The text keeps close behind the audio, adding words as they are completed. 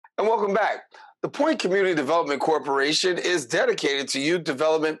And welcome back. The Point Community Development Corporation is dedicated to youth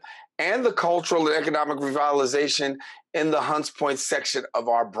development and the cultural and economic revitalization in the Hunts Point section of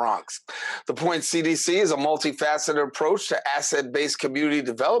our Bronx. The Point CDC is a multifaceted approach to asset-based community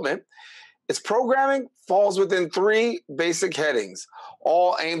development. Its programming falls within three basic headings,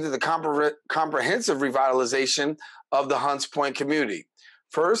 all aimed at the comprehensive revitalization of the Hunts Point community.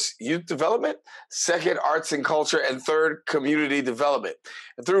 First, youth development. Second, arts and culture. And third, community development.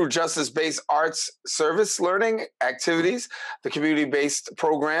 And through justice-based arts service learning activities, the community-based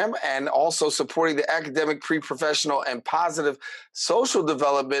program, and also supporting the academic, pre-professional, and positive social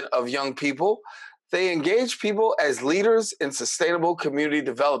development of young people, they engage people as leaders in sustainable community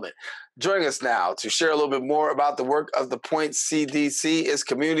development. Joining us now to share a little bit more about the work of the Point CDC is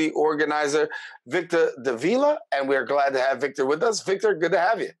community organizer Victor Davila, and we're glad to have Victor with us. Victor, good to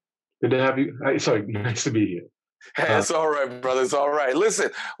have you. Good to have you. Sorry, nice to be here. Hey, it's all right, brother. It's all right. Listen,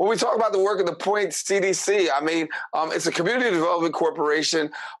 when we talk about the work of the Point CDC, I mean, it's a community development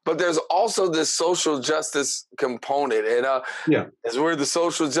corporation, but there's also this social justice component. And as we're the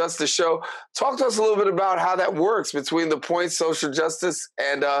social justice show, talk to us a little bit about how that works between the Point social justice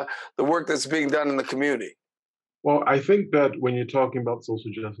and the work that's being done in the community. Well, I think that when you're talking about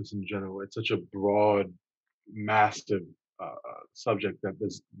social justice in general, it's such a broad, massive subject that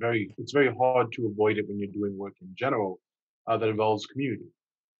it's very hard to avoid it when you're doing work in general that involves community,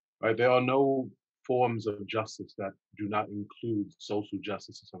 right? There are no forms of justice that do not include social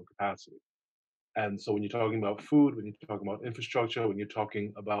justice in some capacity. And so when you're talking about food, when you're talking about infrastructure, when you're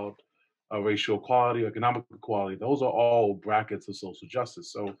talking about racial equality, economic equality, those are all brackets of social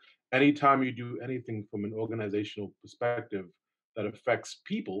justice. So anytime you do anything from an organizational perspective that affects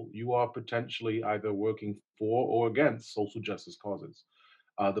people, you are potentially either working for or against social justice causes.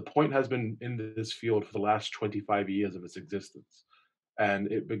 The Point has been in this field for the last 25 years of its existence.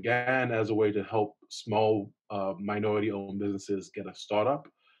 And it began as a way to help small minority-owned businesses get a startup.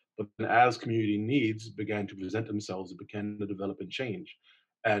 But then as community needs began to present themselves, it began to develop and change.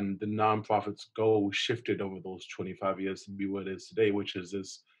 And the nonprofit's goal shifted over those 25 years to be what it is today, which is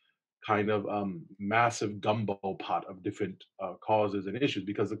this kind of massive gumbo pot of different causes and issues,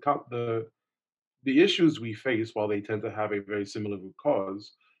 because the issues we face, while they tend to have a very similar root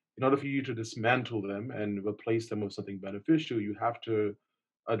cause, in order for you to dismantle them and replace them with something beneficial, you have to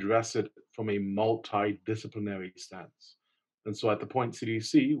address it from a multidisciplinary stance. And so at the Point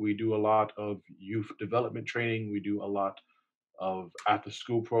CDC, we do a lot of youth development training. We do a lot of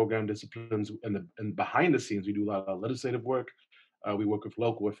after-school program disciplines, and behind the scenes, we do a lot of legislative work. We work with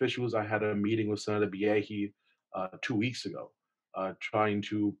local officials. I had a meeting with Senator Biahi 2 weeks ago, trying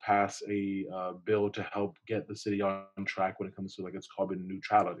to pass a bill to help get the city on track when it comes to like its carbon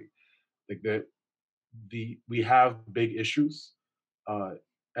neutrality. Like we have big issues,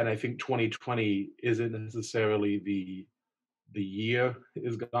 and I think 2020 isn't necessarily the year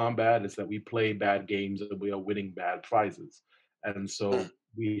is gone bad. It's that we play bad games and we are winning bad prizes, and so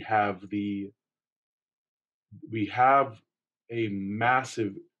we have a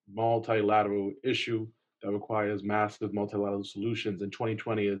massive multilateral issue that requires massive multilateral solutions. And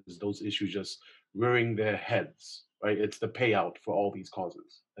 2020 is those issues just rearing their heads, right? It's the payout for all these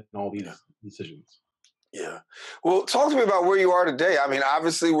causes and all these decisions. Yeah. Well, talk to me about where you are today. I mean,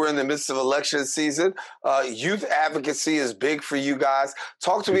 obviously, we're in the midst of election season. Youth advocacy is big for you guys.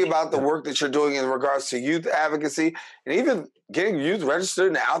 Talk to me about the work that you're doing in regards to youth advocacy and even getting youth registered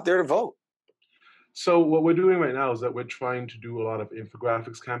and out there to vote. So what we're doing right now is that we're trying to do a lot of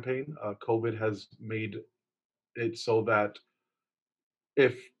infographics campaign. COVID has made it so that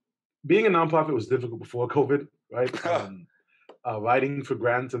if being a nonprofit was difficult before COVID, right? Writing for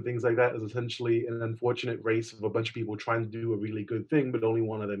grants and things like that is essentially an unfortunate race of a bunch of people trying to do a really good thing, but only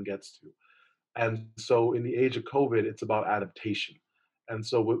one of them gets to. And so in the age of COVID, it's about adaptation. And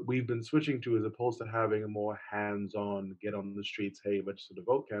so what we've been switching to, as opposed to having a more hands-on, get on the streets, hey, register to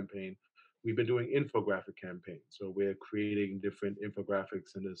vote campaign, we've been doing infographic campaigns. So we're creating different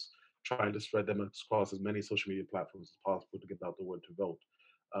infographics and just trying to spread them across as many social media platforms as possible to get out the word to vote.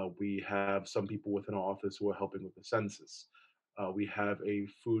 We have some people within our office who are helping with the census. We have a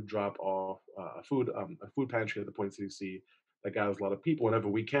food drop-off, a food pantry at the Point CDC that gathers a lot of people. Whenever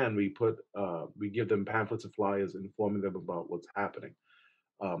we can, we give them pamphlets and flyers informing them about what's happening.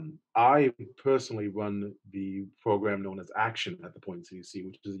 I personally run the program known as Action at the Point CDC,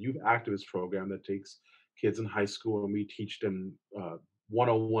 which is a youth activist program that takes kids in high school and we teach them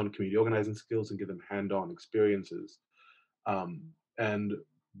one-on-one community organizing skills and give them hand-on experiences. And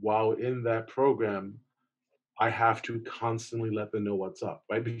while in that program, I have to constantly let them know what's up,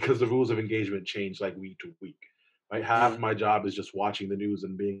 right? Because the rules of engagement change like week to week, Right, half my job is just watching the news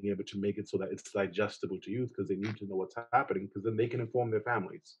and being able to make it so that it's digestible to youth because they need to know what's happening because then they can inform their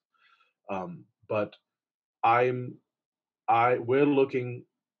families. But I'm I we're looking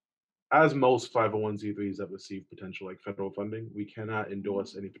as most 501c3s that receive potential like federal funding, we cannot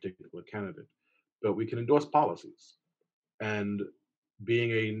endorse any particular candidate, but we can endorse policies. And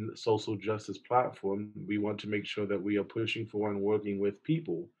being a social justice platform, we want to make sure that we are pushing for and working with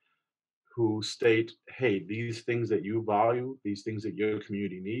people who state, hey, these things that you value, these things that your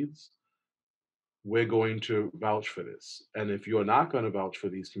community needs, we're going to vouch for this. And if you're not going to vouch for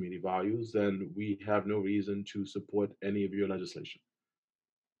these community values, then we have no reason to support any of your legislation,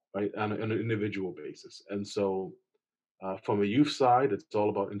 right, on an individual basis. And so, from a youth side, it's all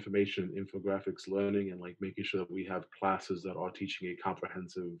about information, infographics, learning, and like making sure that we have classes that are teaching a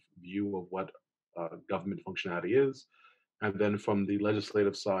comprehensive view of what government functionality is. And then from the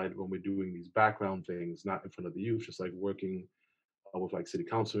legislative side, when we're doing these background things, not in front of the youth, just like working with like city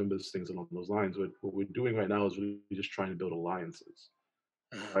council members, things along those lines. What we're doing right now is really just trying to build alliances,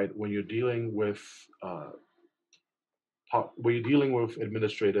 Mhm. right? When you're dealing with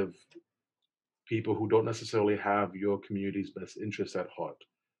administrative people who don't necessarily have your community's best interests at heart,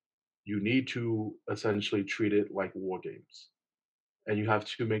 you need to essentially treat it like war games. And you have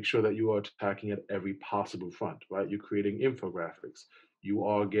to make sure that you are attacking at every possible front, right? You're creating infographics. You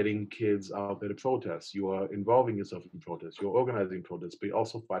are getting kids out there to protest. You are involving yourself in protests. You're organizing protests, but you're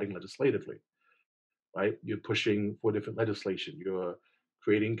also fighting legislatively, right? You're pushing for different legislation. You're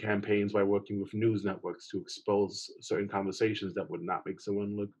creating campaigns by working with news networks to expose certain conversations that would not make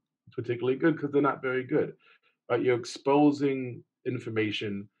someone look particularly good because they're not very good. Right? You're exposing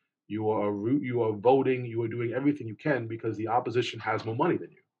information. You are voting. You are doing everything you can because the opposition has more money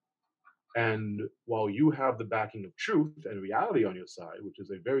than you. And while you have the backing of truth and reality on your side, which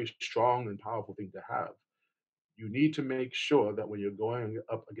is a very strong and powerful thing to have, you need to make sure that when you're going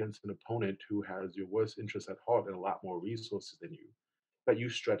up against an opponent who has your worst interests at heart and a lot more resources than you, that you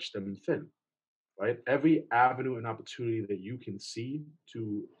stretch them thin, right? Every avenue and opportunity that you can see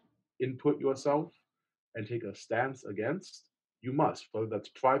to input yourself and take a stance against, you must, whether that's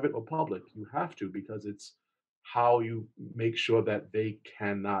private or public, you have to because it's how you make sure that they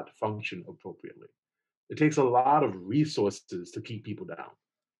cannot function appropriately. It takes a lot of resources to keep people down,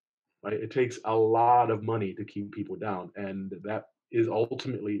 right? It takes a lot of money to keep people down. And that is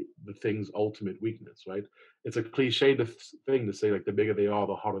ultimately the thing's ultimate weakness, right? It's a cliche thing to say, like, the bigger they are,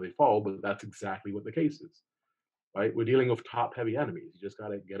 the harder they fall, but that's exactly what the case is, right? We're dealing with top heavy enemies. You just got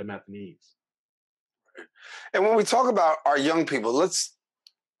to get them at the knees. And when we talk about our young people, let's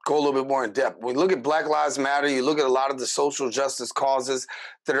go a little bit more in depth. When you look at Black Lives Matter, you look at a lot of the social justice causes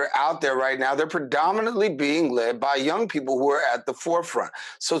that are out there right now, they're predominantly being led by young people who are at the forefront.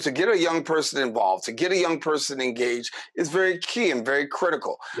 So to get a young person involved, to get a young person engaged is very key and very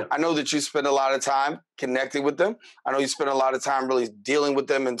critical. Yeah. I know that you spend a lot of time connecting with them. I know you spend a lot of time really dealing with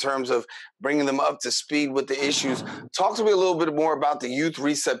them in terms of bringing them up to speed with the issues. Talk to me a little bit more about the youth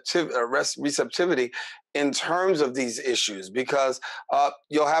receptivity in terms of these issues, because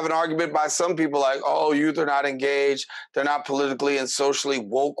you'll have an argument by some people like, oh, youth are not engaged, they're not politically and socially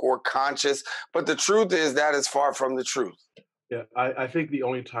woke or conscious. But the truth is that is far from the truth. Yeah, I think the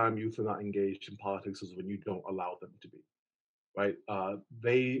only time youth are not engaged in politics is when you don't allow them to be, right?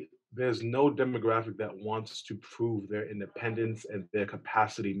 There's no demographic that wants to prove their independence and their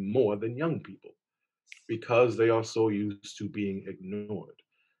capacity more than young people because they are so used to being ignored.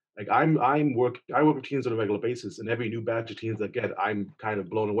 Like I work with teens on a regular basis, and every new batch of teens I get, I'm kind of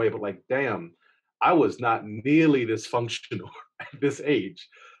blown away. But like, damn, I was not nearly this functional at this age,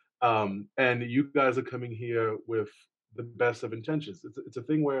 and you guys are coming here with the best of intentions. It's a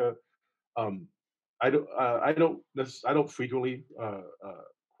thing where um, I don't frequently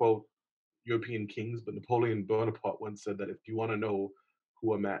quote European kings, but Napoleon Bonaparte once said that if you want to know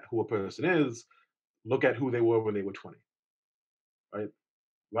who a person is, look at who they were when they were 20. Right.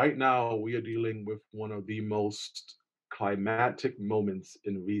 Right now, we are dealing with one of the most climatic moments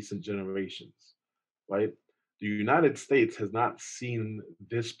in recent generations, right? The United States has not seen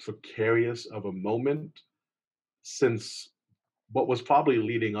this precarious of a moment since what was probably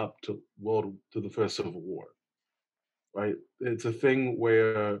leading up to the first Civil War, right? It's a thing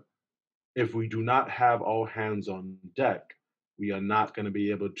where if we do not have all hands on deck, we are not going to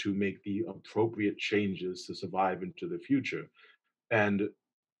be able to make the appropriate changes to survive into the future. And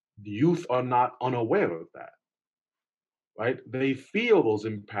the youth are not unaware of that, right? They feel those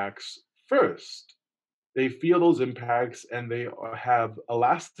impacts first. They feel those impacts and they have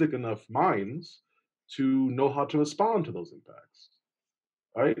elastic enough minds to know how to respond to those impacts,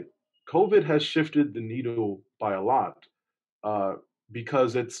 right? COVID has shifted the needle by a lot uh,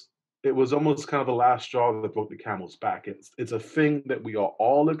 because it was almost kind of the last straw that broke the camel's back. It's a thing that we are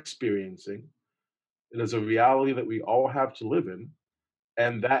all experiencing. It is a reality that we all have to live in,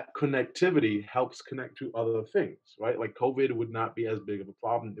 and that connectivity helps connect to other things, right? Like COVID would not be as big of a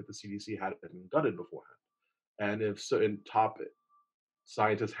problem if the CDC hadn't been gutted beforehand, and if certain top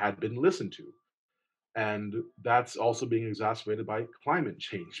scientists had been listened to. And that's also being exacerbated by climate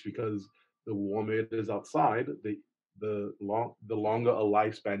change because the warmer it is outside, the longer a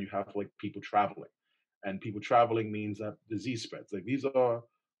lifespan you have for like people traveling. And people traveling means that disease spreads. Like these are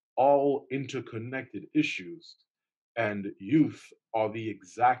all interconnected issues. And youth are the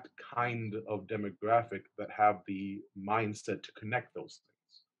exact kind of demographic that have the mindset to connect those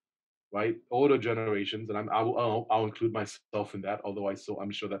things, right? Older generations, and I'll include myself in that, although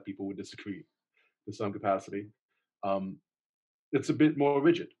I'm sure that people would disagree to some capacity. Um, it's a bit more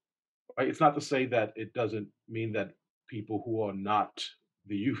rigid, right? It's not to say that it doesn't mean that people who are not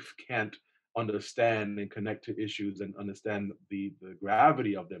the youth can't understand and connect to issues and understand the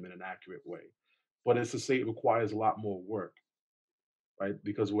gravity of them in an accurate way. But it's to say it requires a lot more work, right?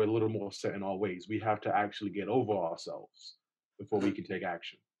 Because we're a little more set in our ways. We have to actually get over ourselves before we can take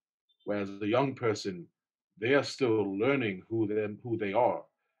action. Whereas the young person, they are still learning who they are.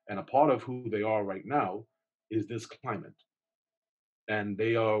 And a part of who they are right now is this climate. And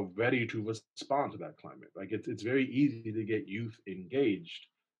they are ready to respond to that climate. Like it's very easy to get youth engaged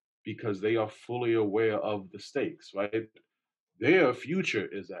because they are fully aware of the stakes, right? Their future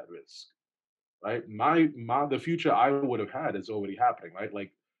is at risk, right? My the future I would have had is already happening, right?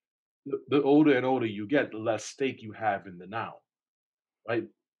 Like the older and older you get, the less stake you have in the now, right?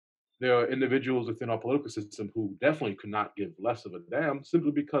 There are individuals within our political system who definitely could not give less of a damn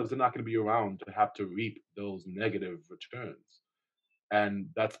simply because they're not going to be around to have to reap those negative returns. And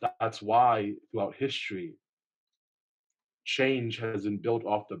that's why throughout history, change has been built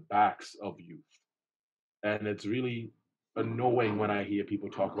off the backs of youth. And it's really annoying when I hear people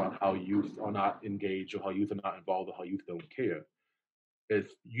talk about how youth are not engaged or how youth are not involved or how youth don't care.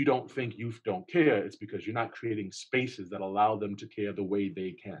 If you don't think youth don't care, it's because you're not creating spaces that allow them to care the way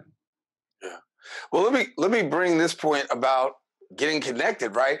they can. Yeah. Well, let me bring this point about getting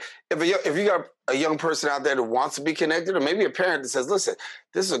connected, right? If you got a young person out there that wants to be connected, or maybe a parent that says, "Listen,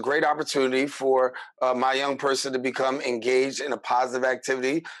 this is a great opportunity for my young person to become engaged in a positive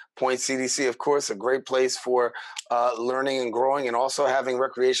activity." Point CDC, of course, a great place for learning and growing, and also having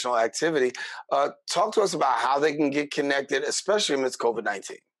recreational activity. Talk to us about how they can get connected, especially amidst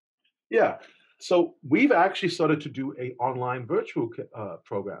COVID-19. Yeah. So we've actually started to do a online virtual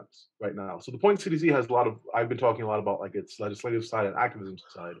programs right now. So the Point CDC has a lot of. I've been talking a lot about like its legislative side and activism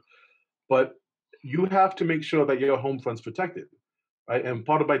side, but you have to make sure that your home front's protected, right? And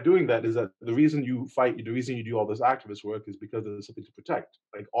part of by doing that is that the reason you fight, the reason you do all this activist work is because there's something to protect.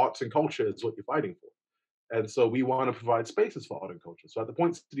 Like arts and culture is what you're fighting for. And so we want to provide spaces for art and culture. So at the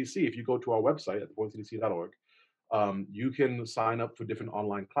Point CDC, if you go to our website at thepointcdc.org, you can sign up for different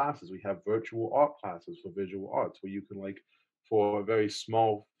online classes. We have virtual art classes for visual arts where you can like, for a very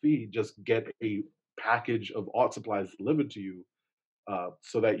small fee, just get a package of art supplies delivered to you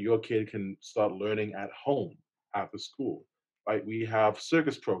so that your kid can start learning at home after school. Right? We have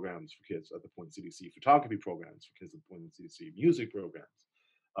circus programs for kids at the Point CDC, photography programs for kids at the Point CDC, music programs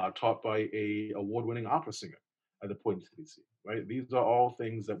taught by a award-winning opera singer at the Point CDC. Right? These are all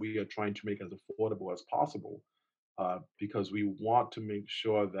things that we are trying to make as affordable as possible because we want to make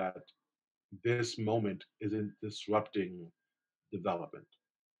sure that this moment isn't disrupting development,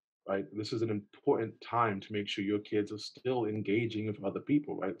 right? This is an important time to make sure your kids are still engaging with other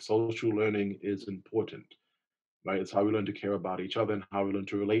people, right? Social learning is important, right? It's how we learn to care about each other and how we learn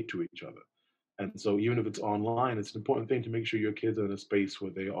to relate to each other. And so even if it's online, it's an important thing to make sure your kids are in a space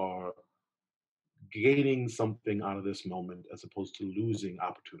where they are gaining something out of this moment as opposed to losing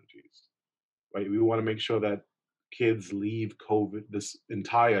opportunities, right? We want to make sure that kids leave COVID, this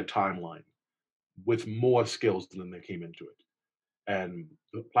entire timeline, with more skills than they came into it. And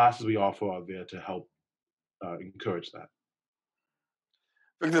the classes we offer are there to help encourage that.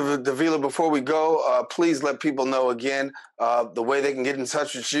 Victor Davila, before we go, please let people know again the way they can get in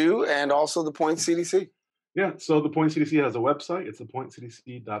touch with you and also the Point CDC. Yeah, so the Point CDC has a website. It's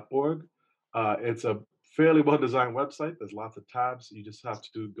thepointcdc.org. It's a fairly well-designed website. There's lots of tabs. You just have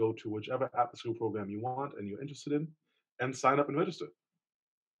to go to whichever after-school program you want and you're interested in and sign up and register.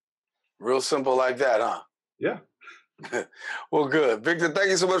 Real simple like that, huh? Yeah. Well, good. Victor, thank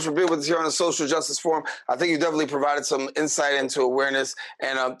you so much for being with us here on the Social Justice Forum. I think you definitely provided some insight into awareness,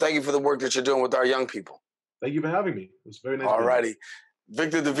 and thank you for the work that you're doing with our young people. Thank you for having me. It was very nice. All righty.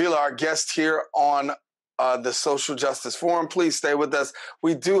 Victor Davila, our guest here on the Social Justice Forum. Please stay with us.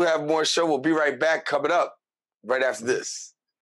 We do have more show. We'll be right back coming up right after this.